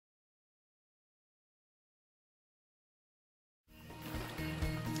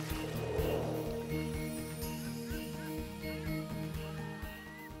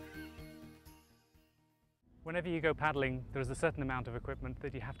Whenever you go paddling, there is a certain amount of equipment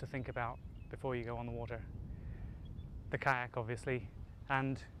that you have to think about before you go on the water. The kayak, obviously,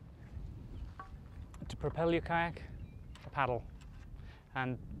 and to propel your kayak, a paddle.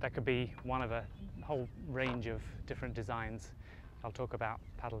 And that could be one of a whole range of different designs. I'll talk about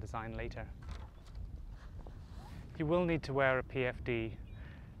paddle design later. You will need to wear a PFD,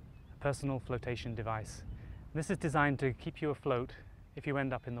 a personal flotation device. This is designed to keep you afloat if you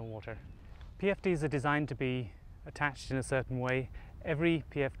end up in the water. PFDs are designed to be attached in a certain way. Every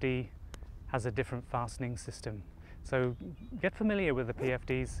PFD has a different fastening system. So get familiar with the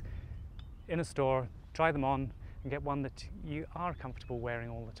PFDs in a store, try them on, and get one that you are comfortable wearing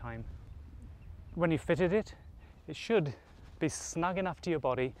all the time. When you've fitted it, it should be snug enough to your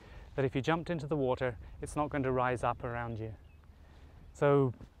body that if you jumped into the water, it's not going to rise up around you.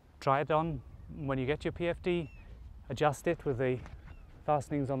 So try it on. When you get your PFD, adjust it with the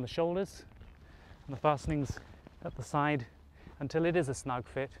fastenings on the shoulders and the fastenings at the side until it is a snug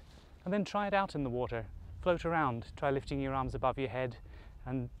fit, and then try it out in the water. Float around, try lifting your arms above your head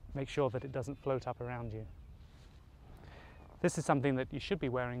and make sure that it doesn't float up around you. This is something that you should be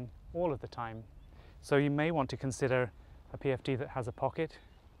wearing all of the time, so you may want to consider a PFD that has a pocket,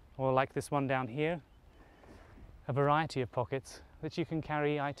 or like this one down here, a variety of pockets that you can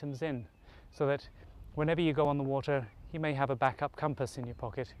carry items in, so that whenever you go on the water you may have a backup compass in your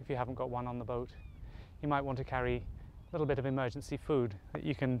pocket if you haven't got one on the boat. You might want to carry a little bit of emergency food that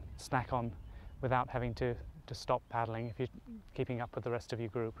you can snack on without having to stop paddling if you're keeping up with the rest of your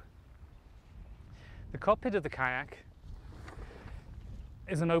group. The cockpit of the kayak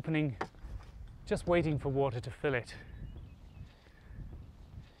is an opening just waiting for water to fill it.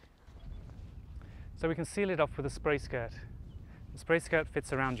 So we can seal it off with a spray skirt. The spray skirt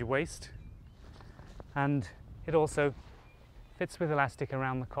fits around your waist, and it also fits with elastic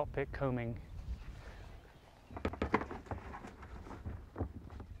around the cockpit coaming.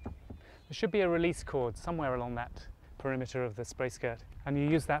 There should be a release cord somewhere along that perimeter of the spray skirt, and you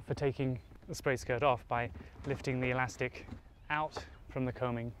use that for taking the spray skirt off by lifting the elastic out from the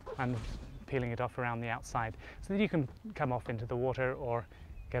coaming and peeling it off around the outside, so that you can come off into the water or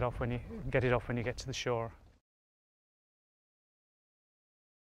get it off when you get to the shore.